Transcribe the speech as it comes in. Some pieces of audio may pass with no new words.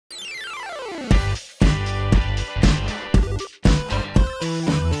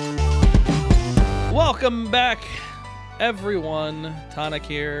Welcome back, everyone. Tonic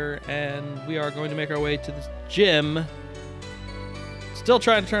here, and we are going to make our way to the gym. Still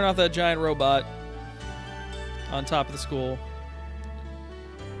trying to turn off that giant robot on top of the school.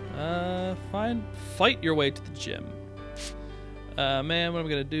 Fight your way to the gym. Man, what am I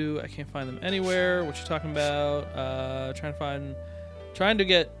gonna do? I can't find them anywhere. What you talking about? Trying to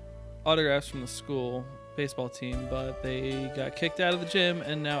get autographs from the school baseball team, but they got kicked out of the gym,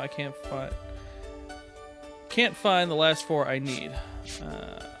 and now I can't find the last four I need.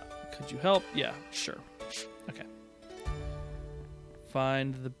 Could you help? Yeah, sure. Okay.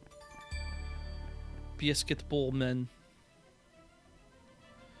 Find the basketball men.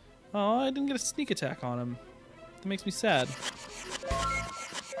 Oh, I didn't get a sneak attack on him. That makes me sad.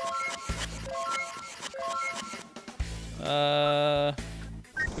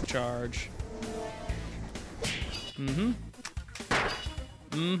 Quick charge.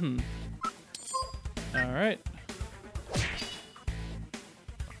 Alright.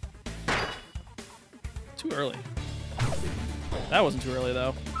 Too early. That wasn't too early,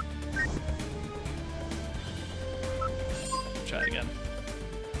 though. Try it again.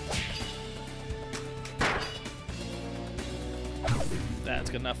 That's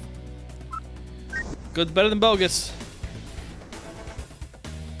good enough. Good's better than bogus.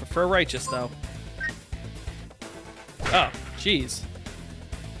 Prefer righteous, though. Oh, jeez.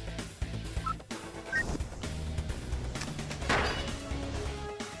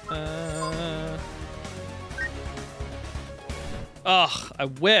 Ugh, I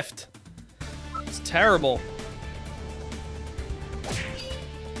whiffed. It's terrible. Do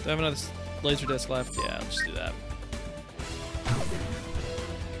I have another laser disc left? Yeah, I'll just do that.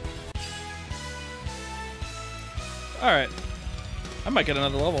 Alright. I might get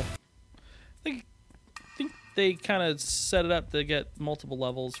another level. I think they kind of set it up to get multiple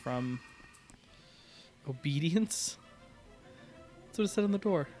levels from obedience. That's what it said on the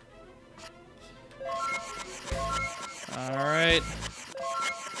door. Alright.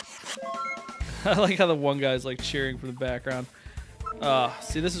 I like how the one guy's like cheering from the background.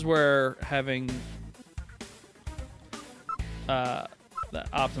 See, this is where having that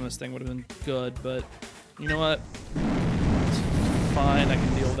Optimus thing would have been good, but you know what? It's fine, I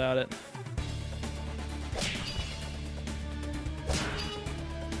can deal without it.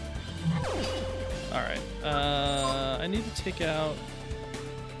 Alright, I need to take out...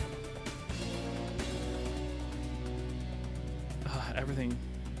 everything.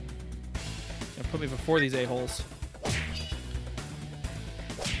 Gonna put me before these a-holes.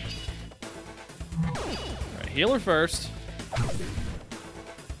 Alright, healer first.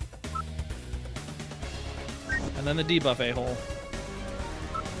 And then the debuff a-hole.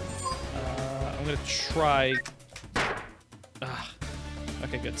 I'm gonna try...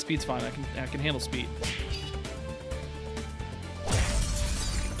 Okay, good. Speed's fine. I can handle speed.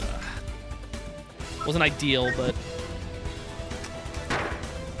 Wasn't ideal, but...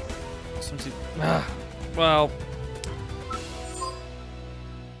 Well...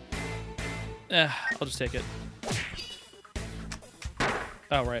 I'll just take it.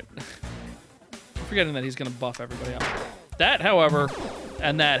 Oh, right. I'm forgetting that he's gonna buff everybody out. That, however,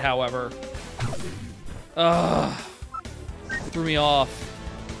 and that, however... threw me off.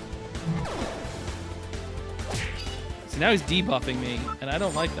 See, now he's debuffing me, and I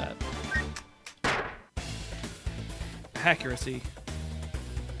don't like that. Accuracy.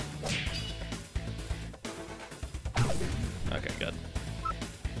 Okay, good.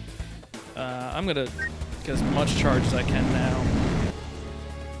 I'm gonna get as much charge as I can now.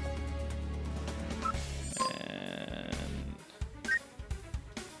 And...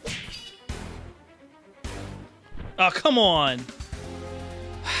 Oh, come on!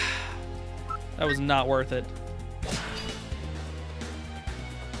 That was not worth it.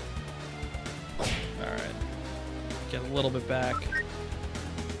 Alright. Get a little bit back.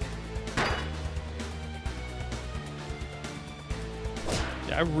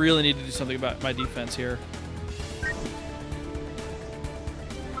 I really need to do something about my defense here.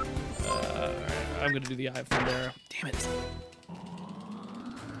 I'm going to do the Eye of Thunder. Damn it.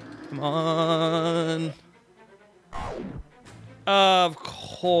 Come on. Of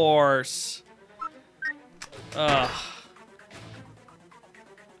course. I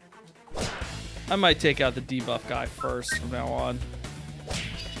might take out the debuff guy first from now on.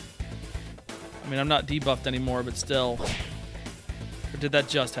 I mean, I'm not debuffed anymore, but still. Or did that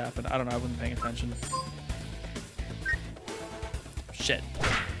just happen? I don't know. I wasn't paying attention. Shit.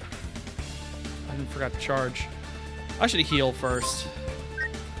 I forgot to charge. I should have healed first.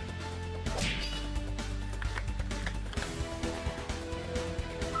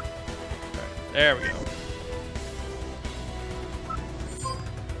 There we go.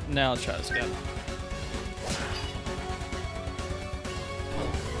 Now let's try this again.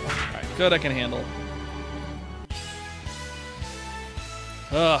 Alright, good, I can handle.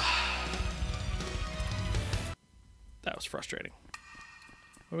 Ugh. That was frustrating.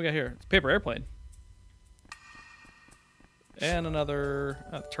 What do we got here? It's a paper airplane. And another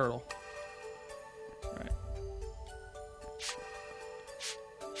turtle. Alright.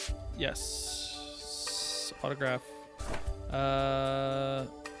 Yes. Autograph.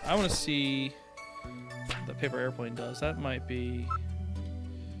 I want to see what the paper airplane does. That might be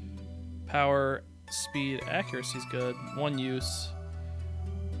power, speed, accuracy is good. One use.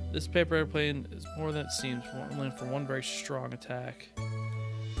 This paper airplane is more than it seems, only for one very strong attack.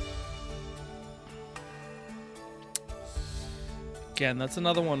 Again, that's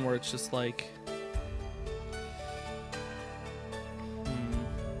another one where it's just like...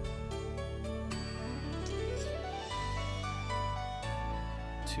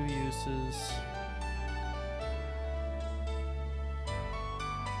 Two uses.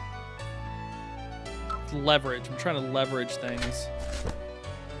 Leverage. I'm trying to leverage things.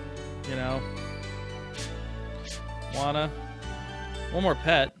 You know? Wanna? One more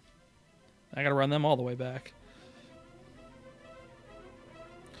pet. I gotta run them all the way back.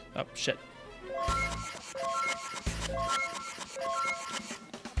 Oh, shit.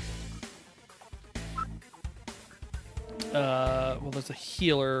 Well, there's a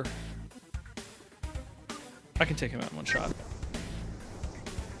healer. I can take him out in one shot.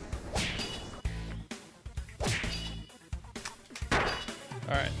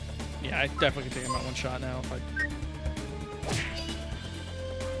 Alright. Yeah, I definitely can take him out one shot now if I...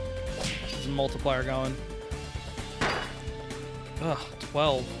 There's a multiplier going. Ugh,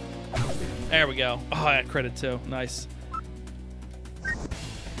 12. There we go. Oh, I got credit too. Nice.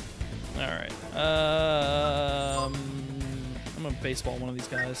 Alright. I'm gonna baseball one of these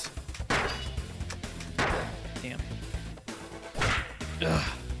guys. Damn. Ugh.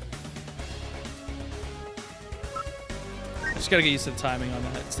 I just gotta get used to the timing on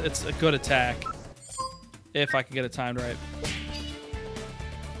that. It's a good attack. If I can get it timed right.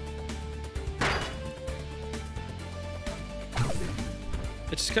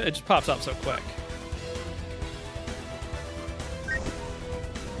 It just pops up so quick.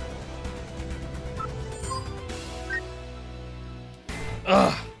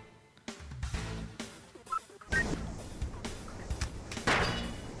 Ugh.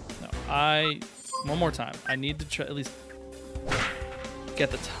 No, one more time. I need to try at least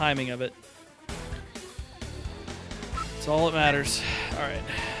get the timing of it. It's all that matters. All right.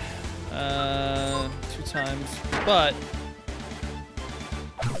 2 times, but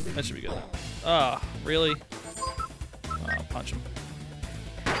that should be good. Ah, really? I'll punch him.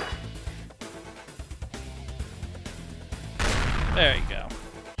 There you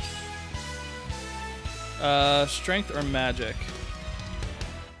go. Strength or magic?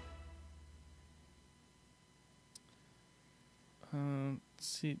 Let's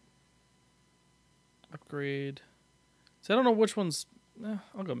see. Upgrade. So I don't know which one's...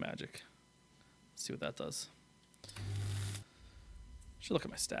 I'll go magic. Let's see what that does. Should look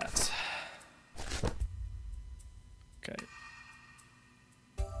at my stats. Okay.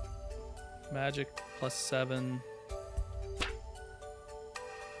 Magic +7.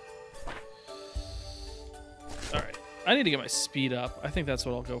 Alright. I need to get my speed up. I think that's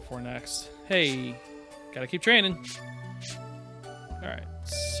what I'll go for next. Hey, gotta keep training. Alright.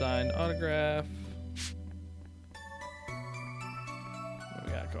 Signed autograph. What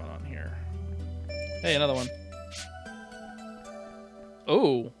we got going on here? Hey, another one.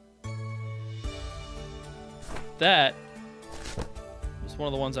 Oh. That was one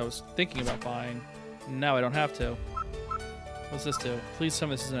of the ones I was thinking about buying. Now I don't have to. What's this do? Please tell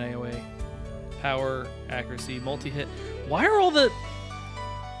me this is an AoE. Power, accuracy, multi-hit. Why are all the...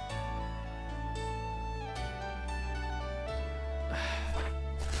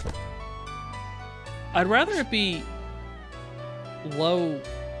 I'd rather it be low...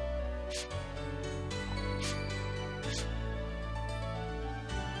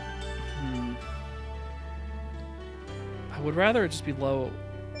 I would rather it just be low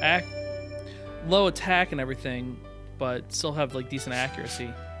attack and everything, but still have like decent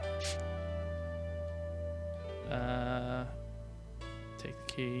accuracy. Take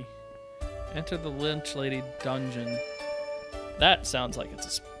the key. Enter the Lynch Lady dungeon. That sounds like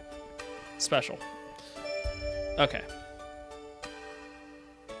it's a special. Okay.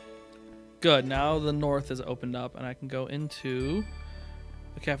 Good. Now the north is opened up, and I can go into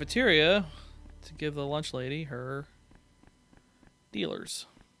the cafeteria to give the lunch lady her dealers.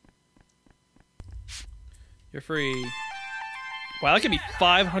 You're free. Wow, that could be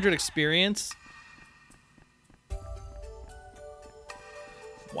 500 experience.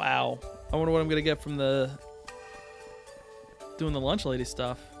 Wow. I wonder what I'm gonna get from doing the lunch lady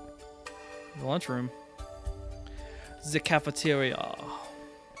stuff. The lunchroom. The cafeteria.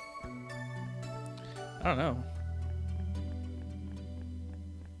 I don't know.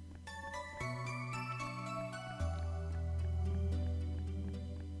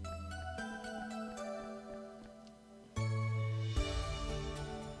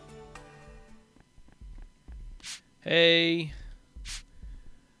 Hey.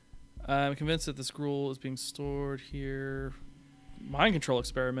 I'm convinced that this gruel is being stored here. Mind control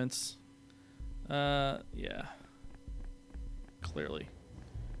experiments. Yeah. Clearly.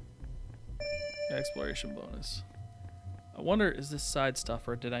 Exploration bonus. I wonder, is this side stuff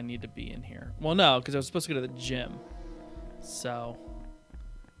or did I need to be in here? Well, no, because I was supposed to go to the gym. So.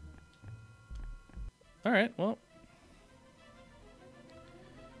 Alright, well.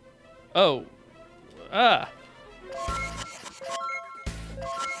 Oh. Ah.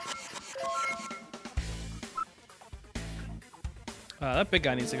 That big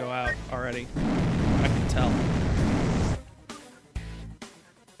guy needs to go out already. I can tell.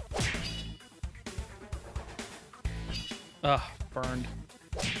 Ugh, burned.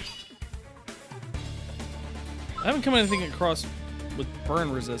 I haven't come anything across with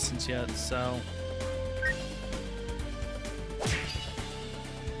burn resistance yet, so...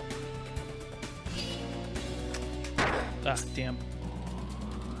 Ah, damn.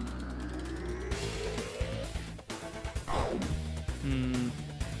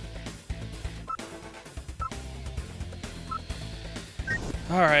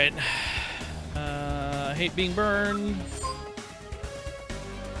 Alright. I hate being burned.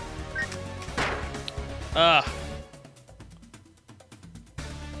 Ah.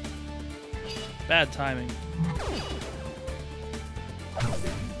 Bad timing.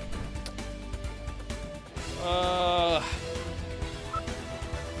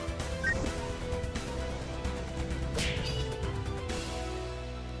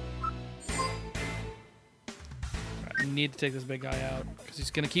 I need to take this big guy out because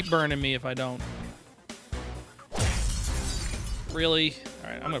he's gonna keep burning me if I don't. Really?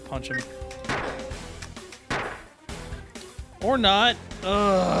 Alright, I'm gonna punch him. Or not.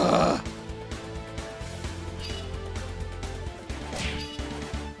 Ugh.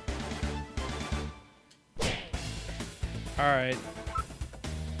 Alright.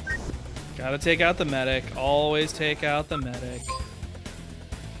 Gotta take out the medic. Always take out the medic.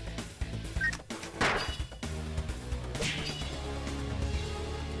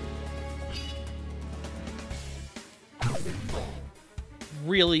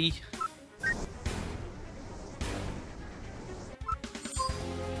 Really?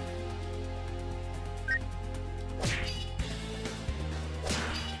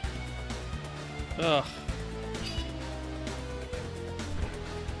 Ugh.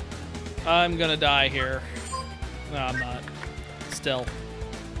 I'm gonna die here. No, I'm not. Still.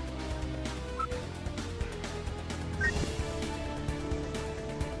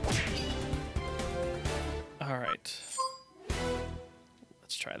 Alright.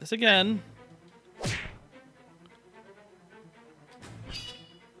 Let's try this again.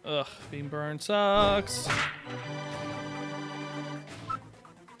 Ugh, being burned sucks.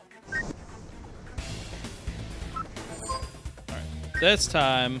 Alright, this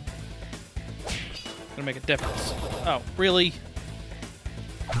time, gonna make a difference. Oh, really?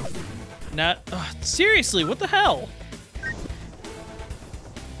 Not, seriously, what the hell?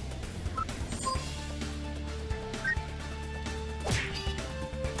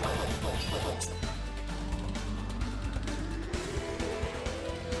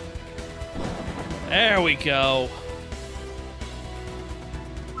 There we go.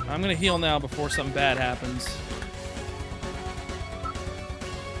 I'm gonna heal now before something bad happens.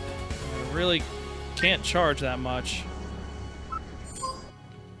 I really can't charge that much.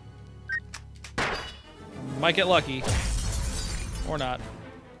 Might get lucky. Or not.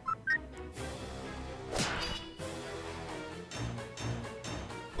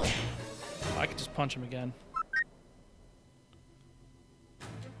 I could just punch him again.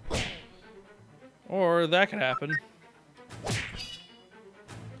 Or that could happen.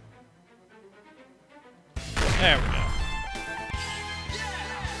 There we go.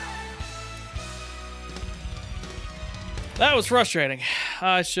 That was frustrating.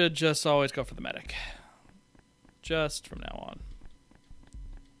 I should just always go for the medic. Just from now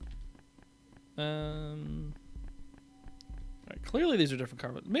on. Right, clearly these are different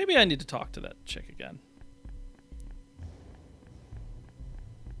cars. Maybe I need to talk to that chick again.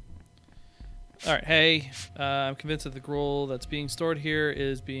 All right, hey, I'm convinced that the gruel that's being stored here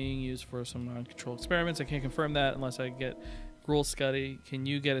is being used for some non-controlled experiments. I can't confirm that unless I get gruel study. Can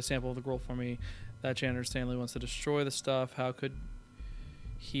you get a sample of the gruel for me? That janitor Stanley wants to destroy the stuff. How could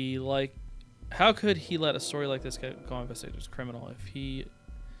he let a story like this go unvestigated as criminal?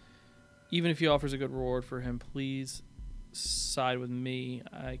 Even if he offers a good reward for him, please side with me.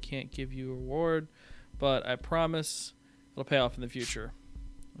 I can't give you a reward, but I promise it'll pay off in the future.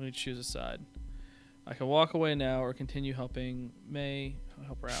 Let me choose a side. I can walk away now or continue helping May. I'll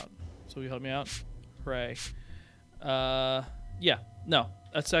help her out. So you help me out? Hooray. Yeah. No.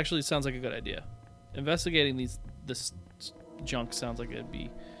 That actually sounds like a good idea. Investigating this junk sounds like it'd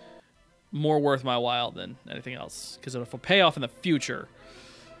be more worth my while than anything else. Because if it'll pay off in the future,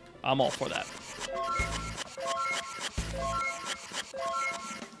 I'm all for that.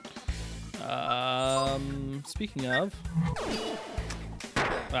 Speaking of...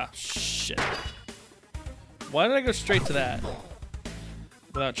 Ah, shit. Why did I go straight to that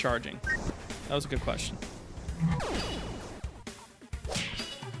without charging? That was a good question.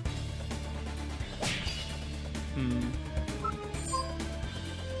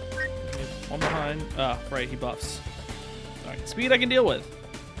 One behind. Ah, right, he buffs. Alright, speed I can deal with.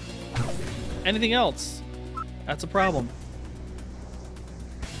 Anything else? That's a problem.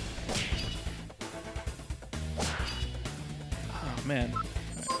 Oh, man.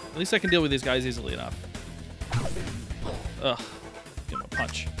 At least I can deal with these guys easily enough. Ugh. Give him a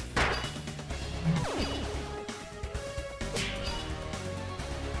punch.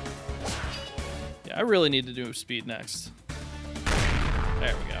 Yeah, I really need to do speed next.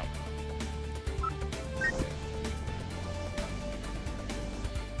 There we go.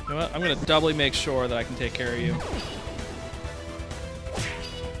 You know what? I'm going to doubly make sure that I can take care of you.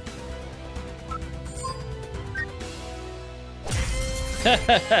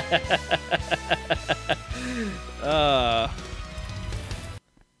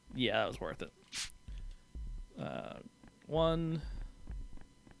 Yeah, that was worth it. One.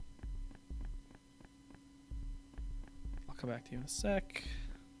 I'll come back to you in a sec.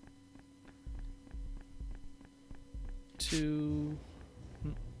 2.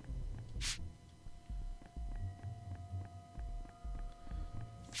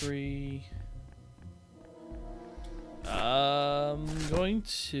 3. I'm going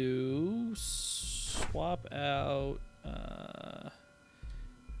to swap out.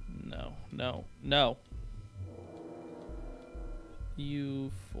 No.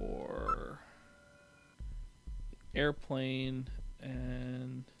 You for airplane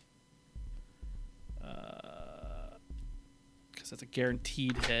and because that's a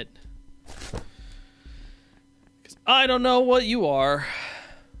guaranteed hit. Because I don't know what you are.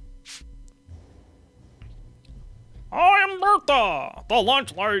 I am Bertha, the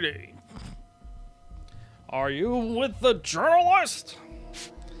lunch lady. Are you with the journalist?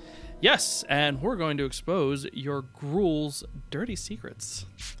 Yes, and we're going to expose your gruel's dirty secrets.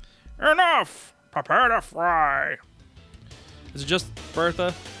 Enough! Prepare to fry. Is it just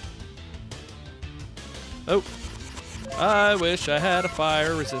Bertha? Oh. I wish I had a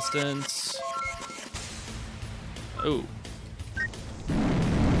fire resistance. Oh.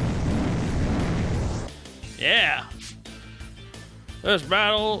 Yeah.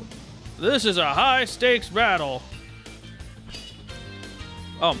 This is a high stakes battle.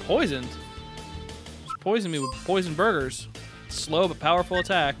 Oh, I'm poisoned. Just poison me with poison burgers. Slow but powerful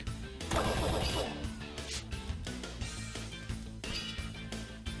attack.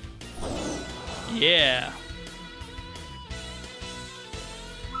 Yeah.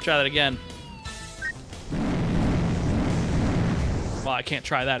 Try that again. Well, I can't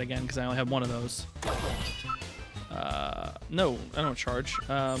try that again because I only have one of those. No, I don't charge.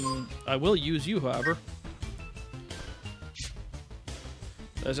 I will use you, however.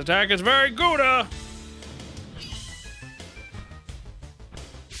 This attack is very good.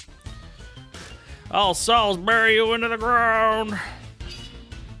 I'll Salisbury you into the ground.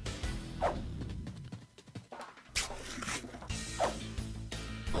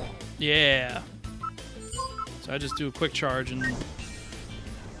 Yeah. So I just do a quick charge and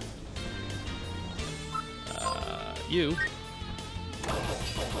you.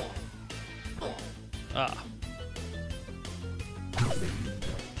 Ah.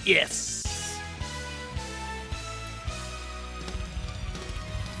 Yes.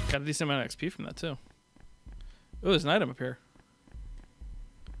 Got a decent amount of XP from that too. Oh, there's an item up here.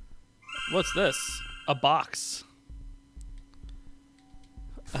 What's this? A box.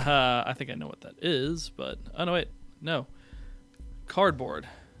 I think I know what that is, but oh no, wait, no. Cardboard.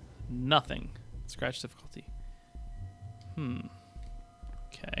 Nothing. Scratch difficulty.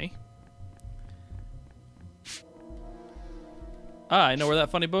 Okay. Ah, I know where that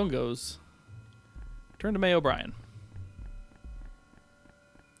funny bone goes. Turn to May O'Brien.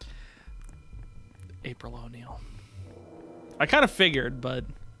 April O'Neil. I kind of figured, but...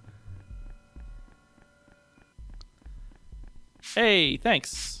 Hey,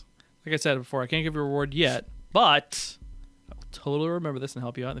 thanks. Like I said before, I can't give you a reward yet, but I will totally remember this and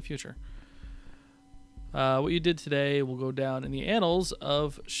help you out in the future. What you did today will go down in the annals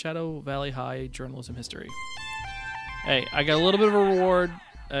of Shadow Valley High journalism history. Hey, I got a little bit of a reward,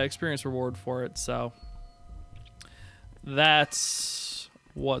 experience reward for it, so that's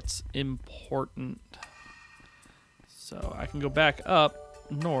what's important. So I can go back up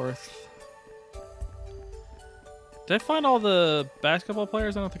north. Did I find all the basketball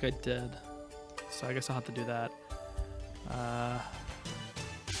players? I don't think I did. So I guess I'll have to do that.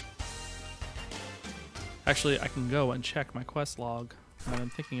 Actually, I can go and check my quest log when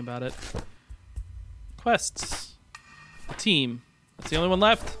I'm thinking about it. Quests. A team. That's the only one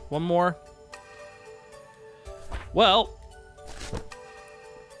left. One more. Well,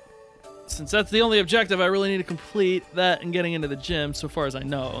 since that's the only objective I really need to complete, that and getting into the gym, so far as I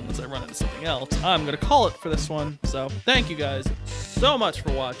know, unless I run into something else, I'm going to call it for this one. So thank you guys so much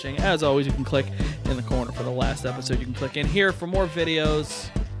for watching. As always, you can click in the corner for the last episode. You can click in here for more videos.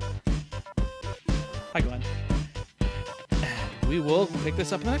 Hi, Glenn. And we will pick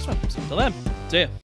this up in the next one. So until then, see ya.